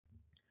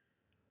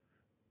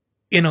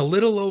In a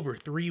little over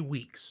 3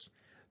 weeks,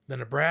 the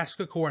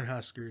Nebraska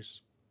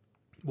Cornhuskers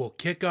will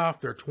kick off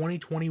their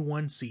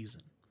 2021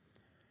 season,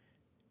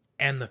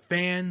 and the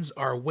fans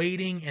are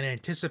waiting and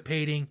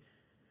anticipating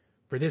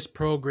for this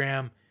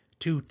program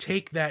to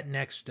take that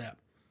next step.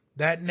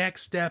 That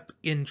next step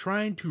in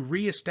trying to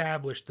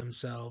reestablish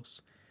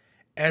themselves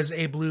as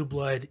a blue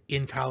blood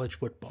in college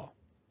football.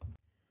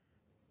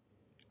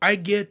 I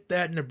get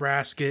that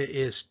Nebraska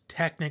is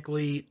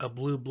technically a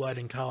blue blood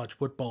in college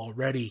football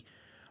already,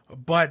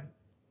 but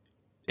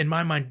in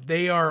my mind,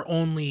 they are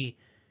only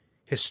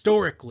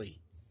historically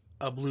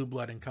a blue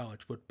blood in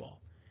college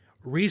football.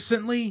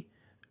 Recently,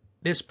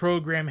 this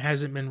program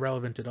hasn't been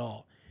relevant at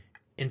all.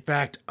 In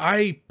fact,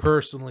 I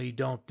personally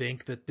don't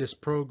think that this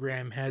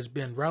program has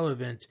been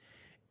relevant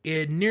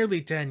in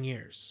nearly 10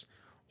 years,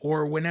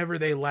 or whenever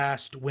they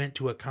last went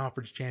to a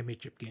conference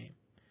championship game.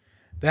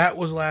 That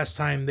was the last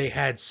time they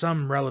had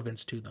some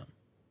relevance to them.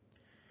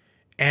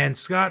 And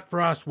Scott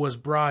Frost was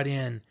brought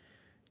in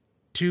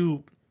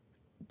to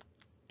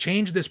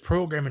change this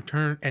program and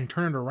turn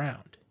it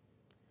around.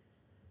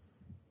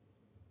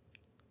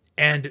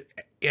 And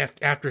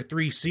after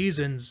 3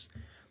 seasons,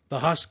 the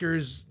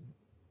Huskers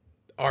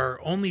are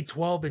only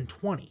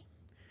 12-20,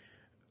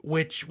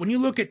 which when you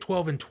look at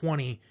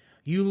 12-20,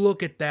 you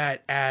look at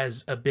that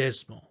as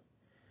abysmal.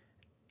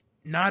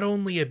 Not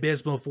only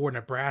abysmal for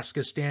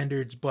Nebraska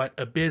standards, but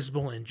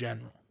abysmal in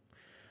general.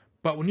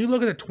 But when you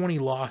look at the 20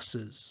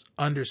 losses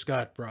under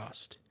Scott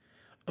Frost,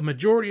 a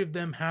majority of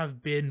them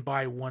have been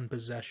by one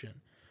possession.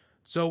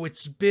 So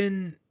it's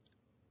been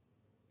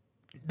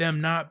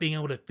them not being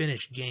able to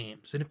finish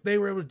games. And if they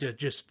were able to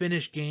just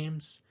finish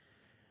games,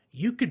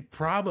 you could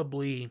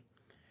probably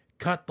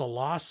cut the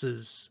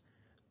losses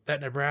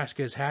that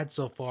Nebraska has had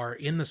so far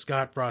in the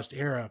Scott Frost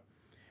era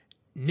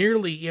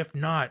nearly, if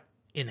not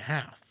in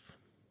half.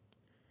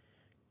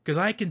 Because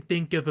I can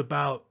think of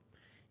about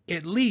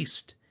at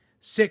least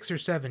 6 or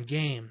 7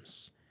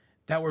 games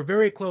that were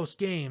very close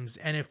games,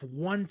 and if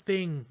one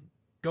thing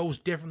goes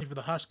differently for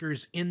the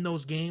Huskers in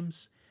those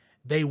games,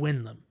 they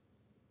win them.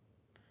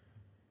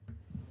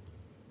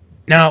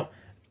 Now,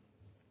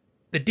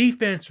 the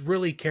defense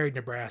really carried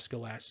Nebraska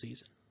last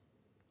season.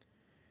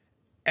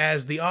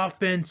 As the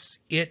offense,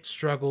 it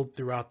struggled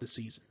throughout the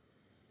season.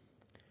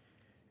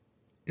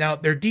 Now,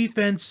 their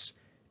defense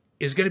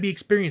is going to be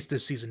experienced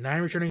this season.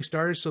 9 returning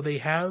starters, so they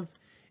have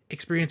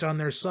experience on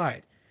their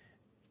side.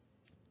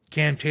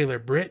 Cam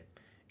Taylor-Britt,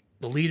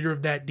 the leader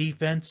of that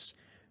defense,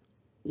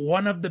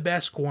 one of the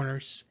best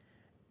corners,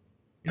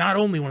 not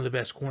only one of the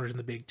best corners in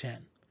the Big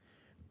Ten,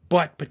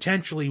 but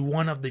potentially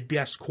one of the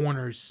best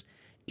corners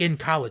in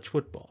college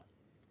football.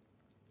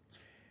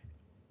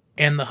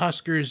 And the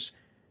Huskers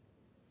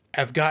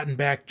have gotten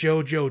back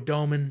JoJo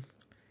Domann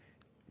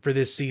for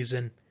this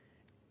season,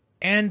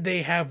 and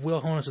they have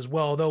Will Honas as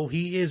well, although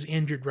he is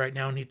injured right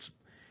now, and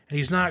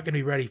he's not going to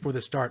be ready for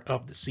the start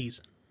of the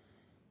season.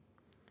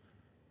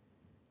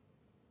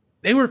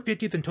 They were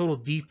 50th in total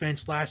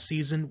defense last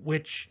season,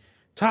 which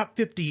top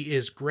 50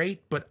 is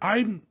great, but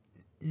I'm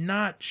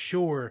not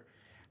sure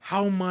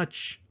how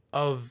much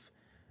of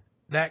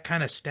that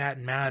kind of stat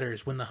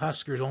matters when the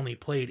Huskers only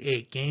played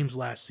 8 games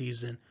last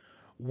season,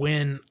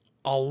 when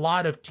a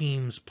lot of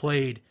teams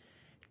played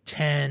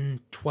 10,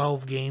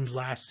 12 games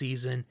last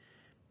season,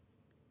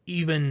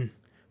 even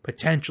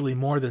potentially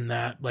more than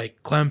that.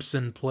 Like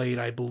Clemson played,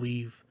 I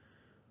believe,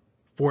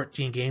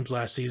 14 games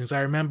last season. So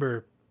I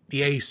remember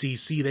the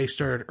ACC, they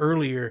started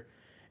earlier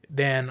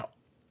than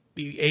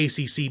the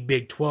ACC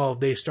Big 12.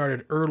 They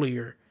started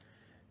earlier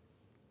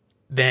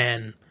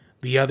than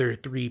the other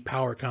 3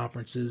 power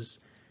conferences,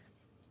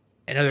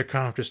 and other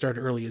conferences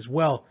started early as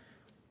well.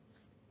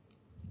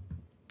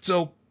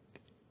 So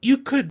you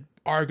could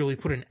arguably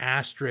put an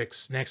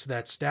asterisk next to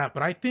that stat,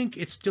 but I think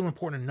it's still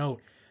important to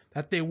note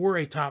that they were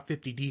a top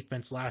 50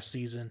 defense last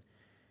season,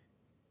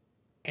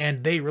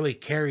 and they really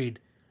carried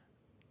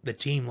the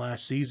team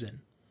last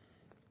season.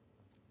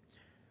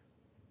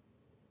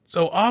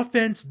 So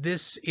offense,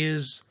 this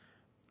is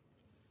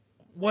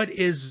what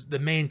is the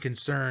main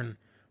concern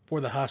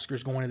for the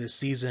Huskers going into this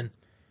season.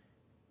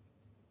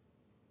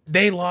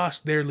 They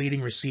lost their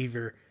leading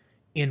receiver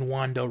in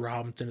Wan'Dale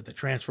Robinson at the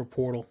transfer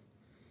portal.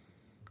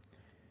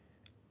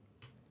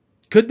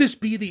 Could this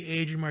be the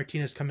Adrian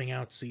Martinez coming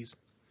out season?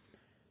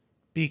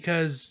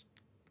 Because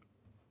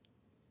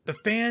the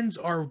fans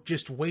are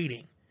just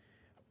waiting.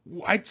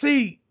 I'd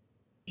say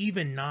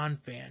even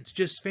non-fans,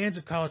 just fans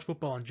of college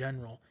football in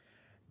general,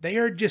 they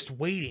are just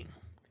waiting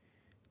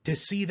to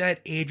see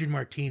that Adrian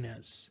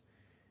Martinez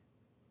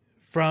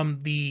from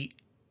the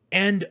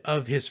end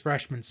of his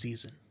freshman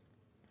season.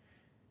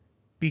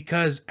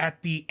 Because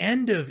at the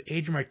end of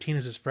Adrian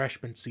Martinez's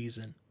freshman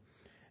season,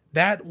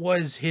 that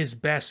was his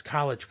best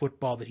college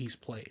football that he's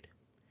played.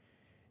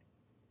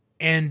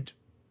 And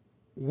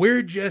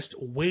we're just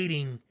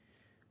waiting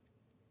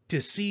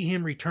to see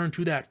him return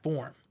to that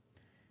form.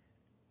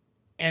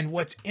 And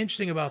what's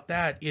interesting about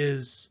that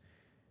is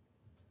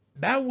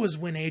that was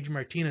when Adrian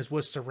Martinez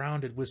was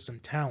surrounded with some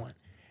talent.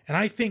 And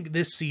I think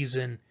this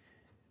season,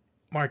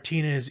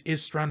 Martinez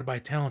is surrounded by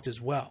talent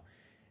as well.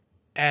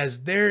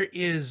 as there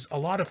is a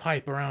lot of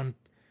hype around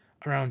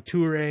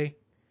Toure,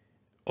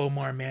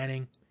 Omar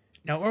Manning.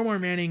 Now, Omar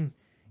Manning,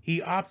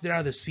 he opted out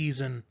of the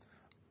season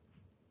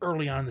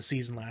early on in the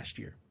season last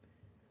year.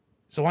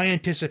 So I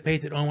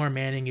anticipate that Omar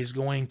Manning is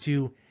going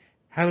to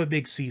have a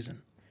big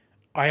season.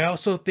 I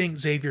also think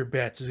Xavier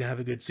Betts is going to have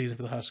a good season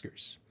for the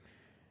Huskers.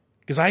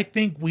 Because I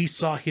think we've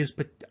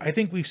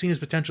seen his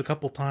potential a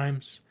couple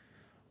times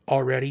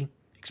already,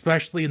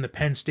 especially in the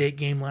Penn State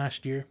game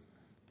last year.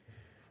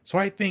 So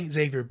I think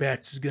Xavier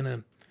Betts is going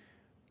to,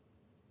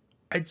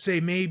 I'd say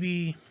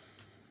maybe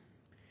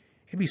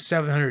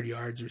 700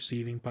 yards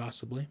receiving,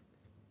 possibly.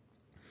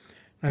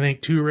 I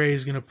think Toure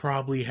is going to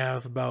probably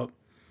have about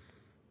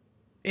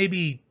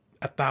maybe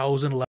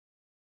 1,000.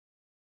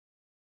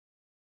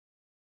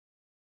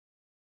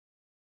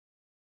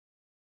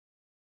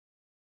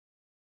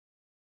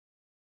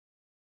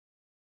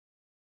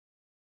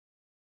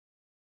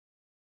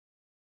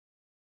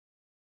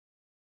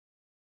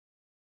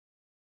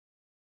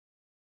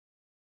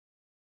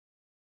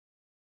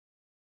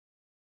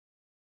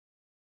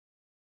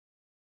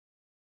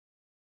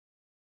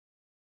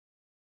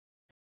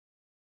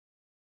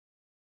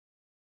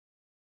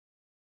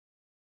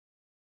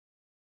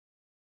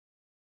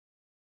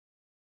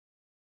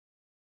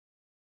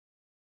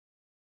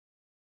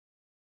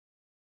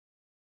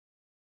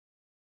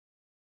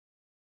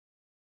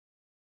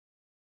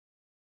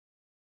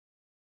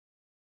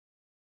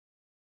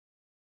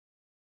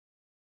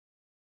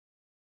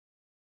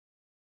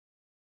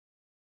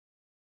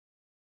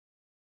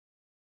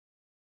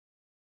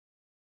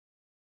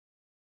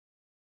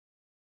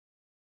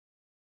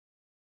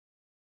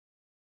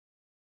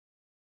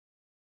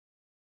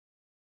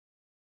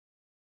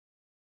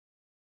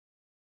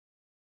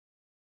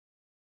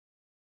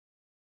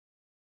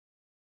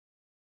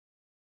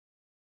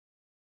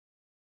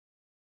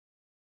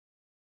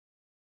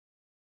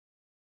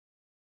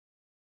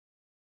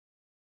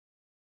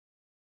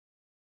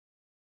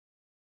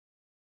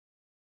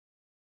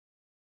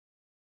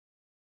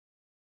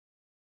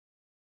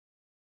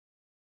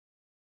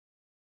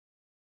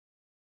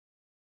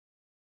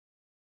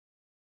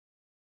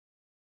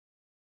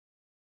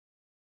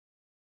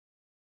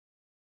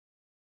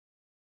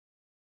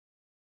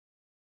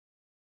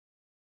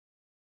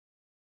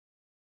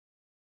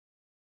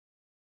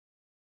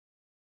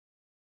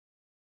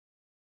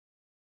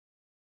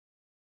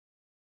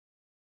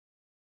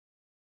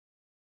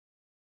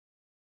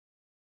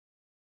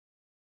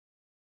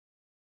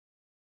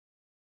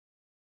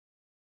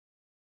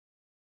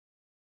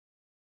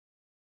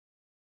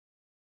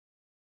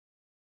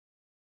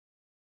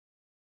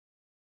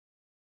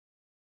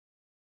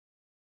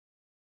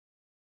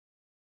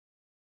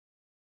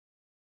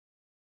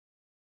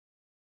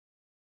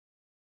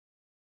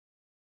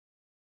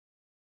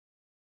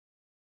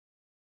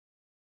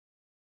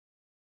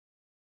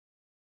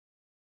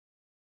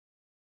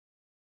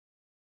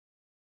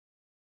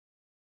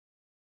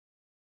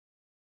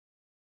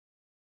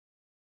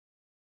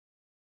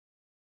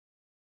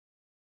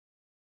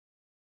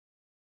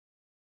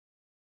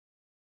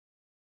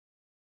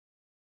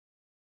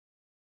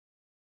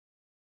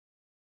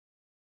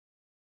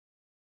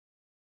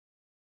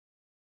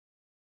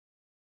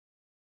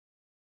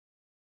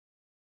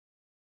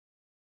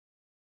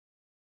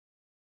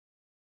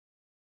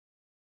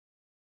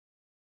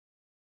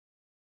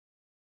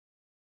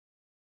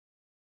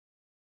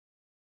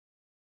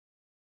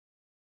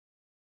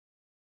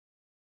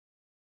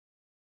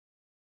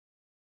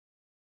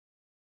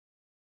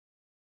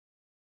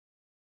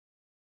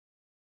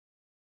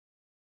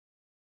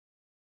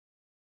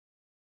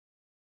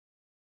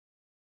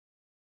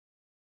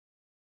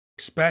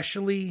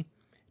 Especially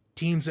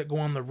teams that go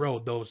on the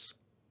road, those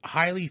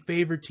highly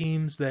favored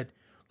teams that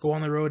go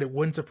on the road. It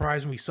wouldn't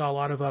surprise me. We saw a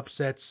lot of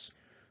upsets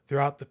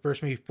throughout the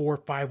first maybe 4 or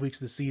 5 weeks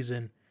of the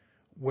season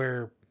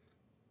where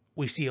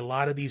we see a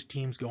lot of these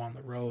teams go on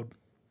the road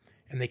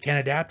and they can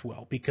adapt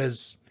well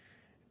because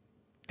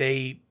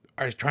they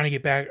are trying to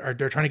get back or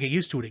they're trying to get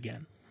used to it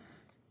again.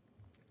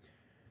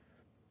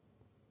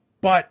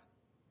 But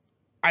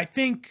I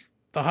think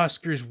the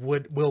Huskers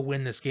will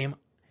win this game.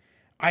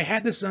 I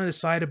had this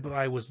undecided, but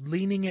I was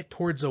leaning it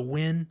towards a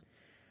win.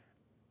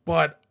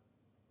 But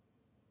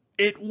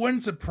it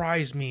wouldn't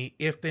surprise me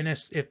if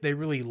they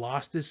really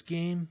lost this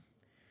game.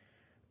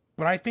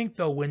 But I think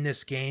they'll win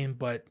this game.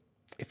 But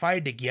if I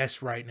had to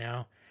guess right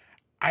now,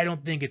 I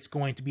don't think it's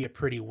going to be a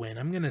pretty win.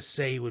 I'm going to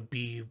say it would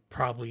be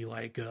probably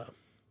like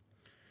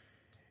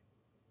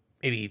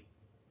maybe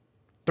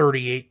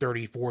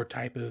 38-34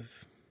 type of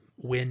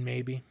win,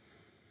 maybe.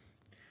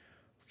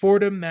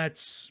 Fordham,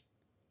 that's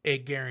a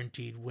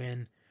guaranteed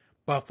win.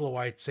 Buffalo,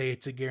 I'd say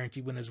it's a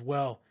guaranteed win as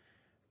well.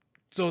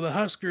 So the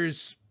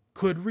Huskers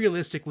could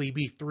realistically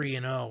be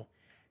 3-0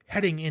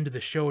 heading into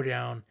the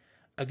showdown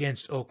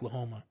against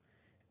Oklahoma.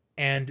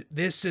 And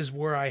this is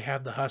where I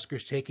have the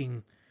Huskers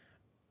taking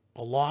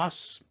a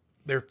loss,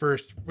 their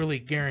first really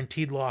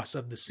guaranteed loss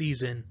of the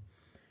season.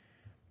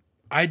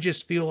 I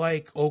just feel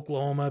like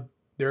Oklahoma,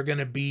 they're going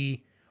to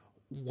be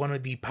one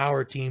of the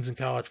power teams in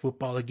college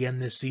football again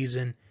this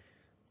season.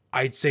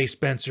 I'd say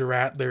Spencer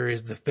Rattler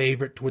is the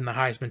favorite to win the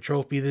Heisman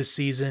Trophy this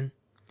season.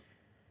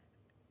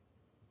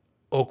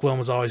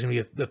 Oklahoma's always going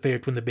to be the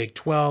favorite to win the Big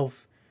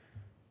 12.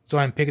 So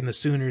I'm picking the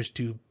Sooners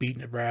to beat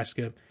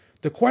Nebraska.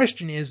 The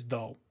question is,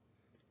 though,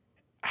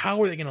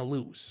 how are they going to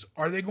lose?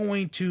 Are they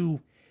going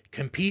to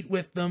compete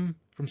with them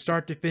from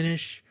start to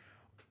finish?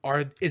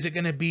 Or is it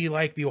going to be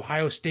like the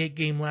Ohio State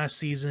game last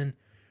season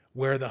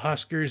where the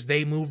Huskers,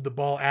 they moved the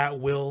ball at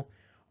will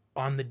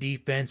on the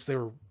defense?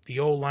 The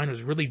O-line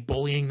was really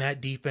bullying that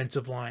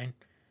defensive line.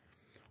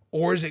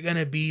 Or is it going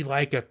to be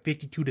like a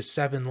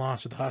 52-7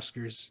 loss for the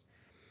Huskers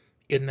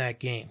in that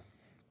game?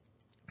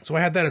 So I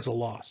had that as a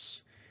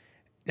loss.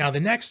 Now the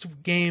next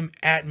game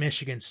at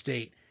Michigan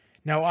State.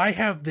 Now I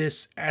have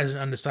this as an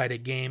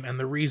undecided game, and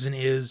the reason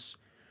is,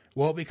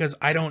 well, because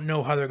I don't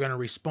know how they're going to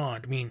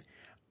respond. I mean,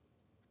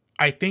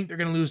 I think they're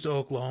going to lose to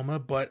Oklahoma,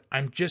 but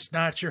I'm just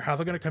not sure how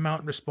they're going to come out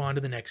and respond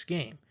to the next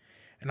game.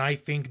 And I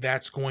think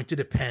that's going to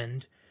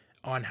depend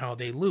on how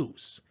they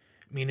lose.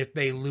 I mean, if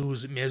they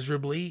lose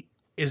miserably,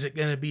 is it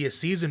going to be a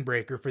season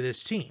breaker for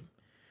this team?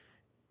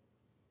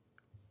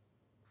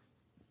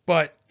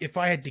 But if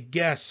I had to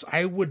guess,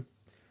 I would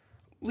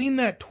lean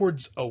that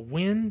towards a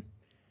win,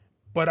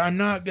 but I'm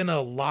not going to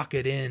lock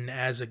it in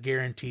as a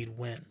guaranteed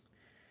win.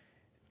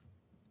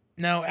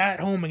 Now, at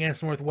home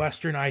against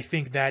Northwestern, I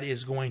think that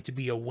is going to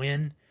be a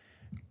win.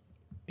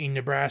 In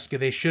Nebraska,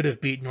 they should have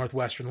beat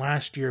Northwestern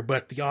last year,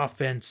 but the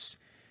offense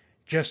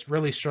just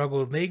really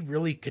struggled. They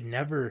really could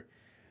never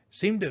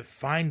seem to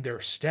find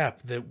their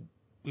step that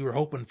we were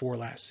hoping for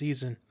last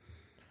season.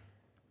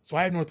 So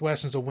I have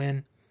Northwestern as a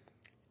win.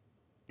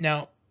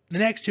 Now, the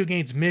next two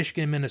games,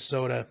 Michigan,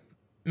 Minnesota.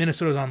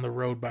 Minnesota's on the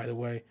road, by the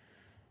way.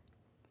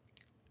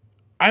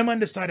 I'm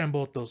undecided on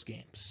both those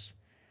games.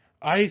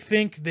 I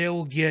think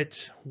they'll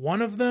get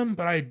one of them,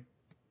 but I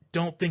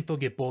don't think they'll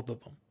get both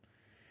of them.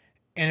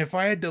 And if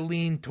I had to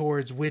lean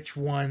towards which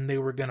one they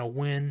were going to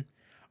win,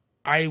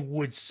 I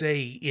would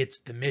say it's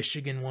the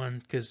Michigan one,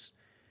 because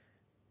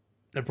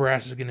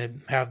Nebraska's going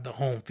to have the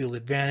home field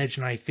advantage,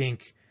 and I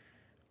think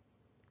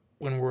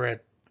when we're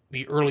at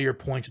the earlier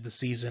points of the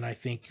season, I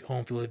think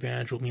home field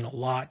advantage will mean a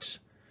lot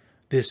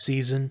this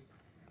season.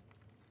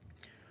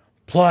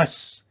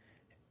 Plus,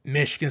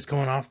 Michigan's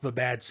coming off of a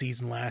bad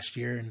season last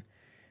year, and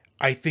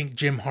I think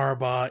Jim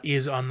Harbaugh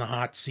is on the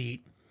hot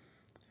seat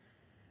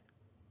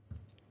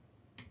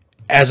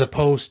as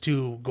opposed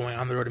to going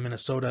on the road to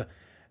Minnesota.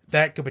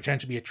 That could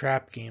potentially be a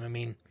trap game. I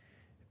mean,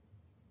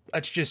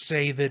 let's just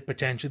say that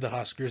potentially the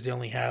Huskers, they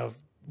only have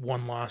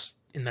one loss,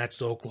 and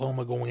that's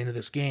Oklahoma going into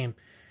this game.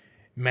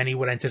 Many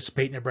would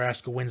anticipate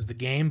Nebraska wins the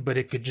game, but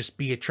it could just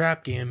be a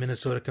trap game and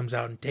Minnesota comes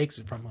out and takes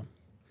it from them.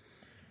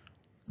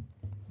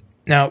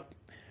 Now,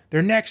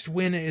 their next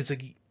game is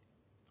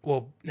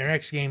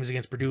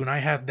against Purdue, and I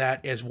have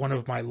that as one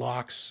of my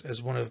locks,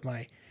 as one of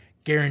my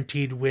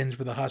guaranteed wins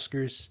for the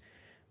Huskers.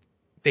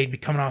 They'd be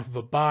coming off of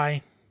a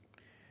bye,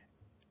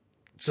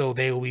 so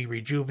they will be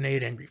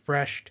rejuvenated and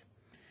refreshed.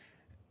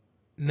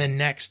 And then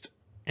next,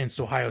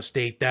 against Ohio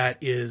State, that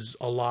is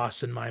a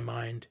loss in my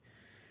mind.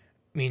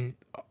 I mean,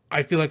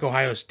 I feel like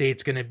Ohio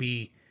State's going to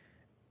be,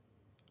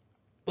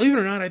 believe it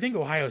or not, I think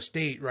Ohio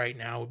State right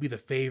now would be the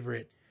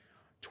favorite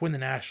to win the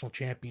national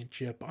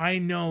championship. I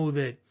know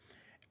that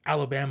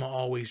Alabama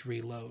always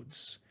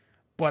reloads,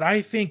 but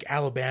I think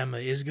Alabama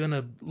is going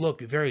to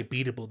look very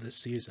beatable this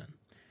season.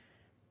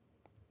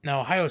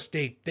 Now, Ohio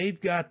State,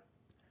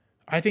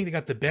 I think they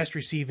got the best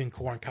receiving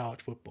core in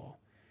college football,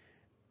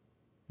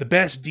 the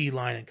best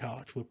D-line in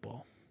college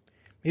football,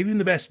 maybe even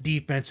the best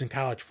defense in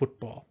college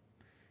football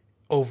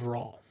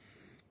overall.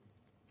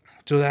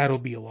 So that'll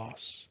be a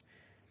loss.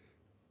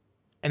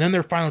 And then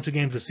their final two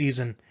games of the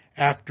season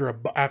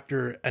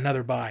after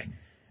another bye,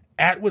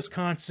 at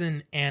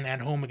Wisconsin and at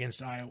home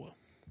against Iowa.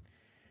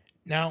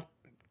 Now,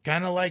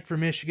 kind of like for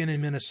Michigan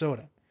and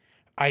Minnesota,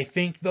 I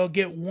think they'll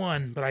get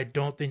one, but I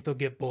don't think they'll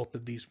get both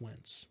of these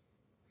wins.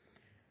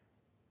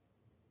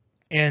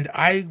 And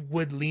I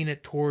would lean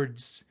it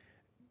towards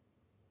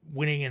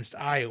winning against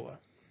Iowa,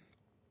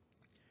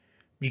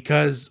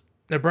 because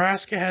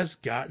Nebraska has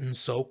gotten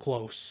so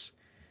close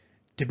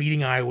to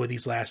beating Iowa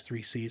these last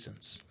three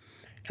seasons.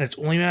 And it's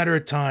only a matter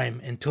of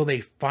time until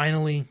they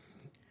finally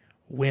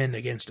win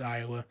against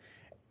Iowa.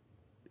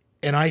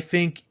 And I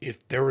think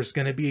if there was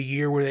going to be a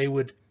year where they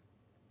would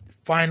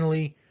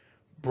finally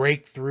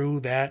break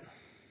through that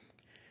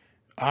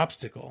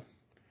obstacle,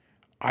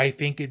 I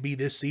think it'd be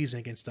this season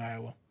against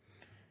Iowa.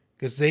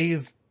 Because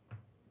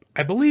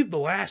I believe the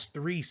last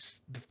three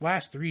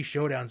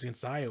showdowns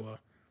against Iowa,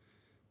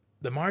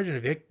 the margin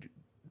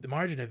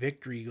of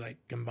victory, like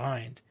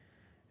combined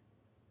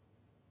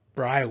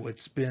for Iowa,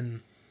 it's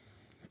been,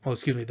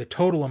 the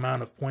total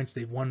amount of points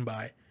they've won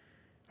by,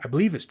 I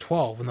believe, is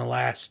 12 in the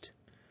last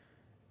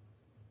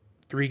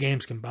three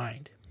games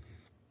combined.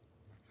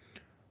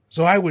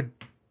 So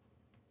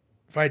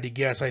if I had to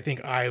guess, I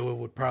think Iowa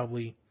would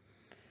probably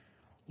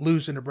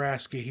lose to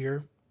Nebraska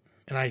here,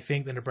 and I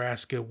think that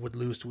Nebraska would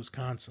lose to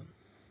Wisconsin.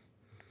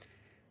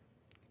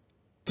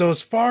 So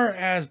as far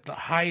as the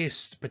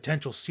highest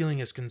potential ceiling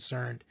is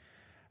concerned,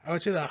 I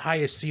would say the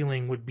highest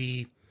ceiling would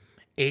be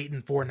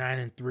 8-4,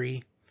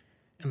 9-3,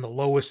 and the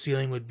lowest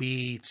ceiling would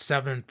be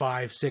 7-5,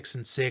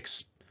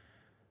 6-6.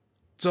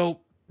 So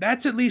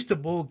that's at least a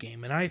bowl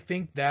game, and I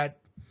think that,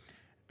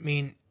 I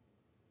mean,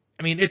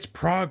 it's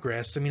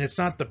progress. I mean, it's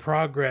not the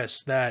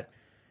progress that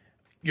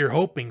you're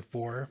hoping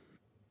for.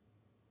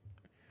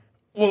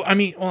 Well,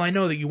 I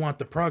know that you want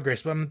the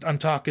progress, but I'm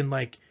talking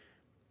like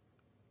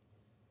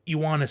you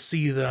want to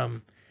see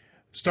them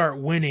start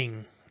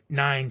winning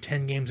 9,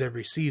 10 games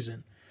every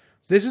season.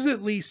 This is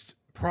at least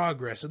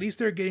progress. At least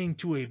they're getting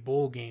to a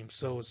bowl game.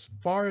 So as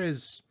far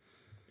as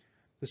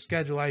the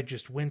schedule I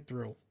just went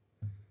through,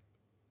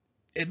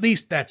 at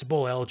least that's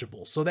bowl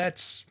eligible. So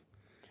that's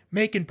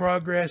making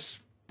progress,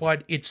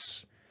 but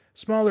it's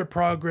smaller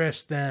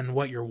progress than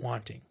what you're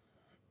wanting,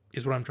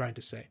 is what I'm trying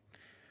to say.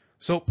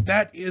 So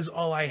that is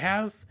all I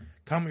have.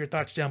 Comment your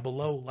thoughts down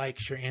below, like,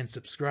 share, and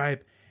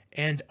subscribe,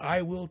 and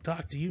I will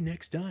talk to you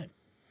next time.